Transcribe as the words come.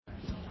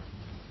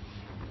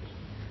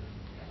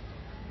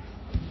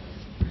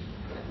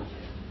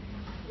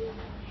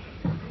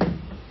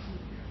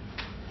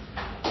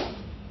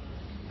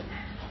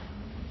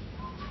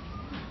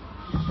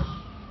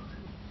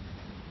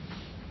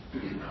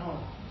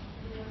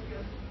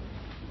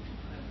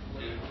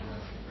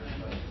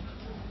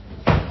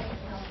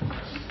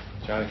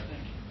Johnny.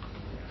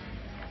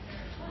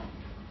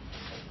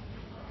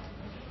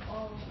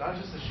 Not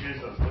just the shoes,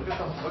 though.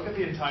 Look at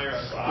the entire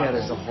ensemble. Yeah,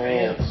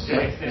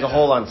 there's a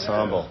whole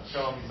ensemble.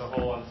 Show them the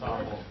whole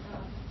ensemble.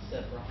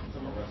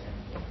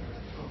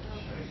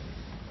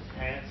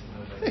 Pants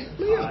and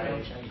the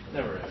tie.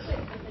 Never is.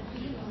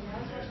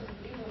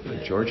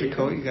 The Georgia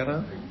coat you got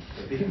on?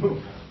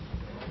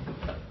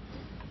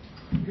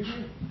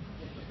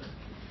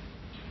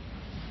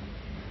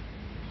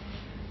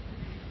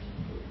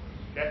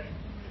 Okay.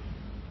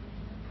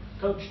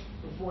 Coach,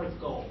 the fourth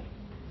goal.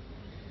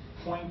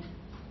 Point,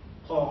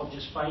 Paul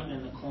just fighting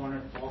in the corner,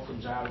 ball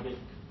comes out of it.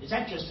 Is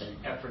that just an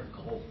effort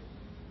goal?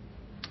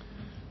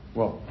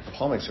 Well,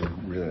 Paul makes a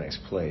really nice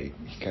play.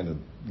 He kind of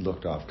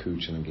looked off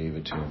Cooch and then gave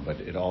it to him, but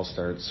it all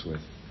starts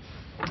with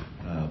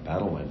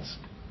battle wins.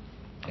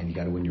 And you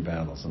got to win your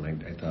battles. And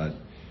I thought,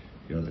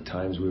 the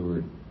times we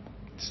were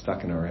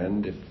stuck in our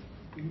end, if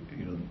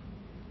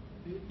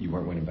you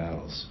weren't winning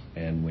battles.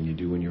 And when you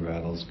do win your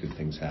battles, good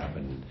things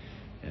happen.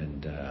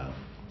 And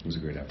it was a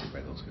great effort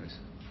by those guys.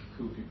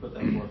 Coop, you put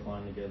that fourth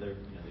line together.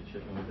 They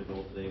chip in with the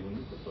goal today. When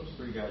you put those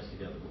three guys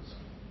together,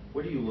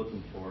 what are you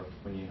looking for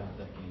when you have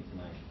that game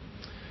tonight?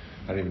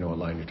 I don't even know what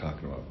line you're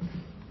talking about.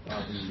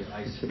 The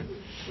ice.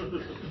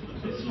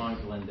 It's Mont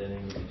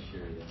Glendenning this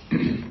year.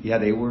 Yeah,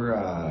 they were.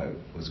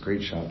 It was a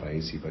great shot by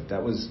AC, but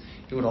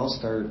it all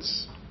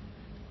starts,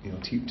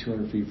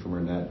 200 feet from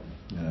our net,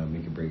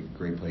 make a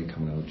great play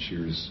coming out.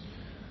 Shears,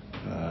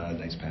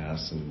 nice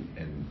pass,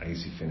 and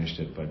AC finished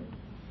it. But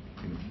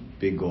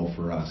big goal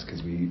for us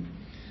because we,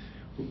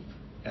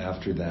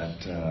 after that,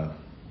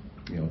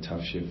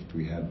 tough shift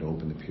we had to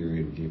open the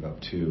period, we gave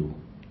up 2.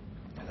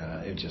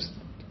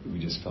 We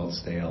just felt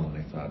stale, and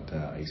I thought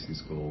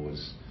Icy's goal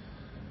was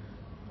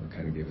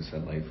kind of gave us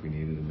that life we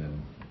needed, and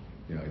then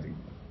I think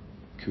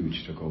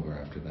Cooch took over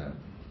after that.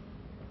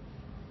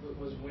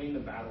 Was winning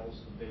the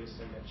battles the biggest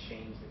thing that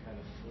changed the kind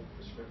of flip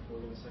the script for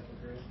you in the second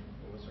period,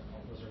 or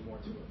was there more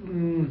to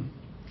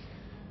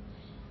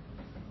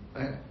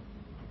it?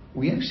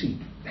 We actually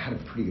had a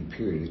pretty good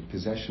period,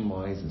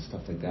 possession-wise and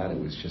stuff like that. It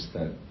was just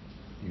that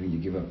you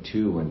give up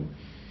 2, and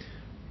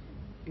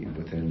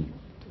within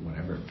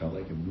whatever it felt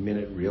like a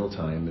minute real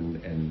time,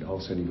 and all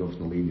of a sudden you go from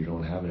the lead, you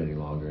don't have it any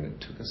longer, and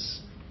it took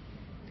us.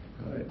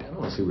 I don't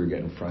want to say we were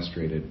getting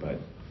frustrated, but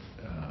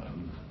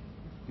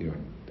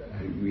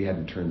we had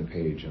to turn the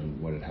page on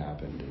what had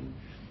happened, and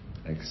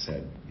like I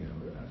said,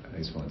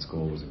 Icemont's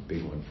goal was a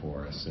big one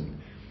for us,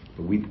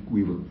 but we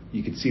were,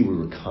 you could see we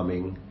were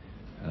coming,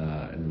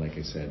 and like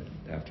I said,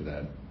 after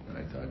that,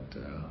 I thought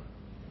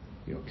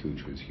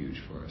Cooch was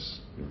huge for us.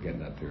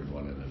 Getting that third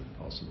one, and then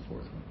also the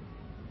fourth one.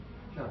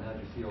 John, how do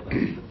you feel about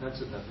the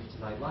defensive effort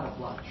tonight? A lot of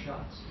blocked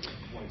shots.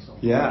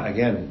 Yeah,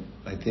 again,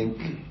 I think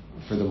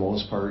for the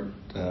most part,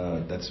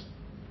 that's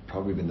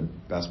probably been the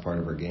best part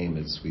of our game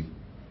is we've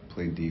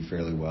played D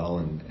fairly well,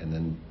 and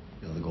then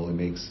the goalie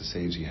makes the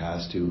saves he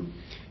has to.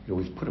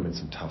 We've put him in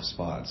some tough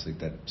spots. Like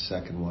that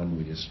second one,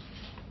 we just,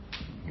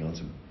 it's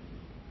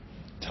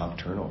a tough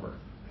turnover,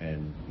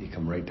 and you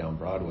come right down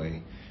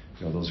Broadway.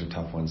 Those are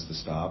tough ones to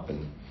stop,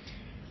 and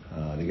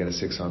they got a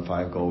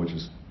 6-on-5 goal, which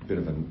was a bit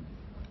of an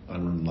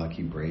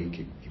unlucky break.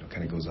 It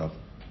kind of goes off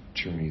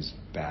Cherney's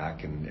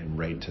back and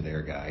right to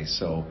their guy.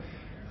 So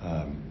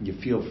you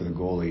feel for the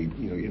goalie,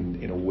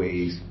 in a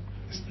way,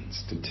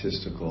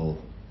 statistical.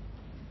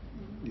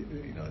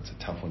 It's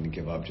a tough one to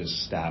give up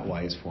just stat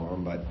wise for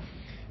him, but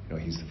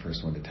he's the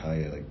first one to tell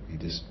you like he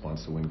just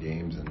wants to win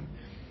games,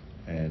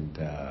 and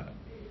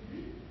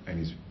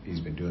he's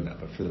been doing that.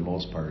 But for the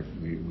most part,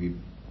 we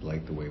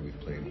like the way we've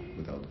played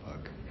without the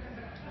puck.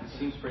 It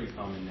seems pretty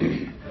common now.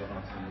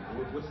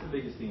 What's the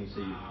biggest thing you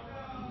say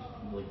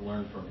you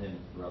learned from him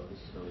throughout this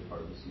early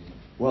part of the season?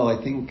 Well,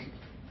 I think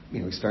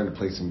he's starting to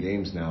play some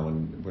games now,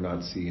 and we're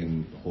not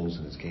seeing holes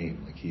in his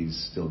game. Like he's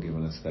still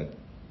giving us that,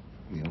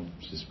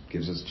 just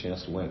gives us a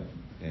chance to win,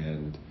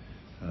 and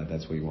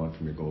that's what you want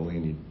from your goalie.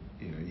 And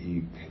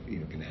he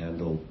can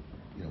handle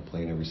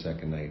playing every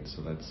second night.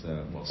 So that's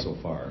so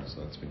far.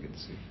 So that's been good to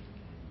see.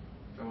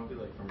 What would be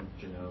like from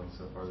Jeannot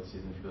so far this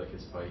season? Do you feel like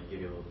his fight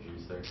gave you a little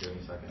juice there too in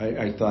the second?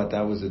 I thought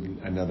that was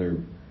another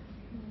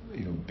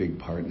big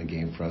part in the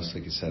game for us.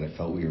 Like you said, I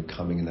felt we were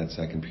coming in that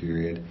second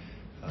period.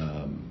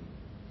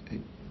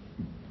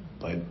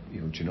 But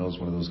Jeannot's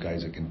one of those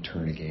guys that can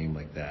turn a game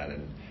like that,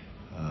 and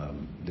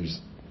there's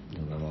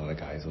not a lot of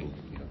guys that'll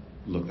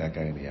look that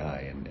guy in the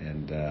eye,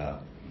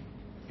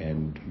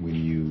 and when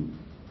you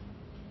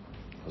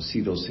see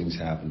those things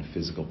happen,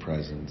 physical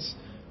presence.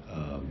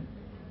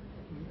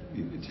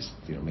 It just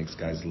makes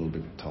guys a little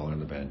bit taller on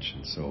the bench,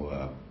 and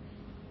so.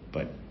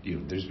 But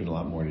there's been a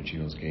lot more to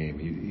Gino's game.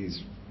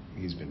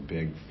 He's been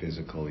big,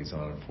 physical. He's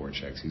on 4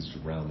 checks. He's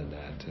around the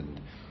net, and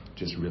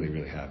just really,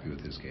 really happy with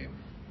his game.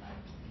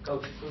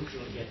 Coach,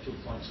 crucial to get 2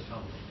 points at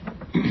home.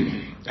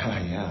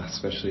 Yeah,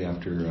 especially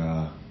after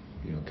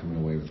coming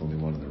away with only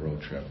one on the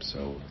road trip.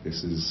 So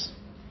this is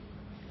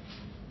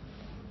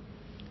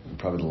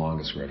probably the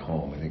longest we're at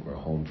home. I think we're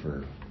home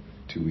for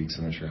 2 weeks.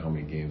 I'm not sure how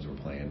many games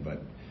we're playing,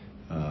 but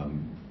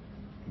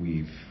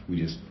we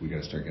got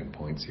to start getting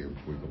points here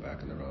before we go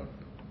back on the road.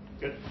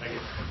 Good. Thank you.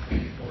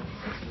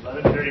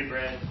 11:30,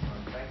 Brad.